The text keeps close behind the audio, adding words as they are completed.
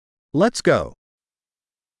Let's go.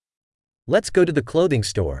 Let's go to the clothing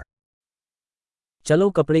store. चलो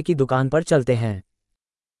कपड़े की दुकान पर चलते हैं।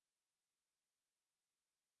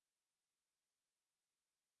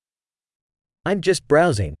 I'm just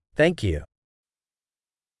browsing, thank you.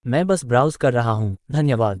 मैं बस ब्राउज कर रहा हूँ,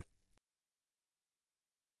 धन्यवाद।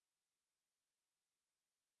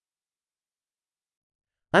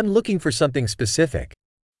 I'm looking for something specific.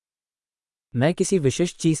 मैं किसी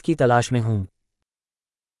विशिष्ट चीज की तलाश में हूँ।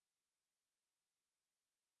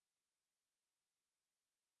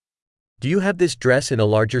 Do you have this dress in a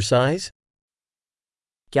larger size?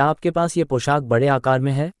 क्या आपके पास ये पोशाक बड़े आकार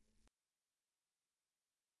में है?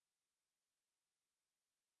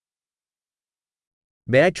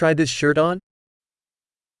 May I try this shirt on?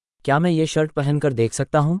 क्या मैं ये शर्ट पहनकर देख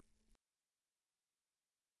सकता हूँ?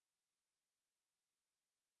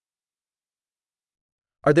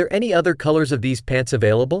 Are there any other colors of these pants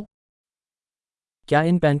available? क्या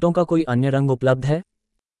इन पैंटों का कोई अन्य रंग उपलब्ध है?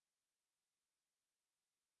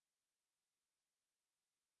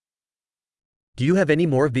 Do you have any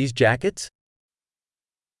more of these jackets?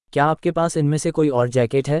 क्या आपके पास इनमें से कोई और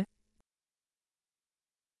जैकेट है?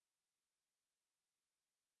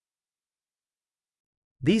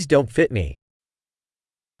 These don't fit me.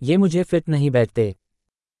 ये मुझे फिट नहीं बैठते।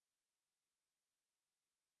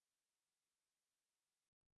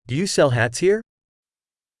 Do you sell hats here?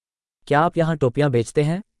 क्या आप यहाँ टोपियाँ बेचते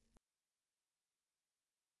हैं?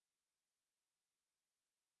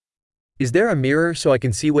 Is there a mirror so I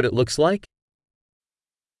can see what it looks like?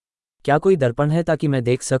 क्या कोई दर्पण है ताकि मैं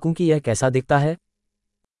देख सकूं कि यह कैसा दिखता है?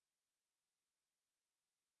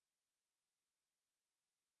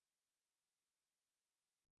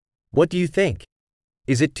 What do you think?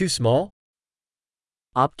 Is it too small?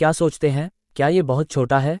 आप क्या सोचते हैं? क्या ये बहुत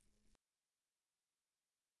छोटा है?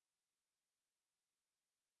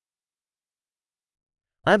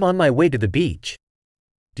 I'm on my way to the beach.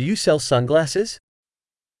 Do you sell sunglasses?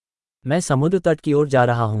 मैं समुद्र तट की ओर जा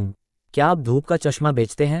रहा हूँ। क्या आप धूप का चश्मा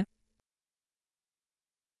बेचते हैं?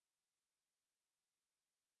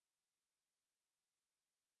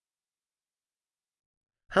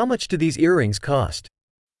 How much do these earrings cost?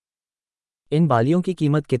 इन बालियों की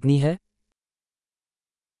कीमत कितनी है?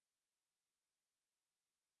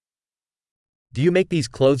 Do you make these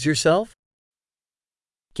clothes yourself?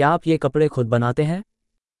 क्या आप ये कपड़े खुद बनाते हैं?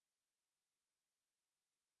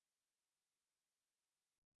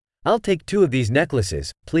 I'll take 2 of these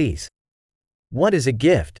necklaces, please. What is a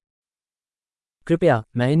gift? कृपया,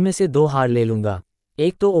 मैं इनमें से 2 हार ले लूंगा।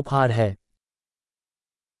 एक तो उपहार है।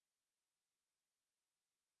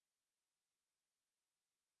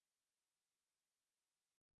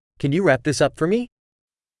 Can you wrap this up for me?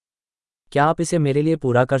 क्या आप इसे मेरे लिए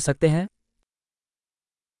पूरा कर सकते हैं?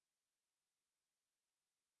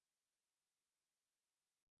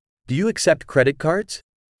 Do you accept credit cards?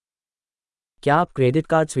 क्या आप क्रेडिट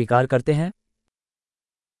कार्ड स्वीकार करते हैं?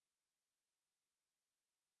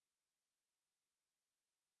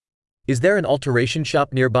 Is there an alteration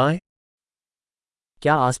shop nearby?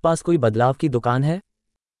 क्या आसपास कोई बदलाव की दुकान है?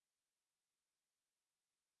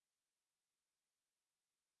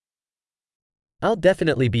 I'll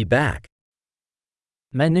definitely be back.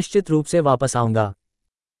 मैं निश्चित रूप से वापस आऊंगा।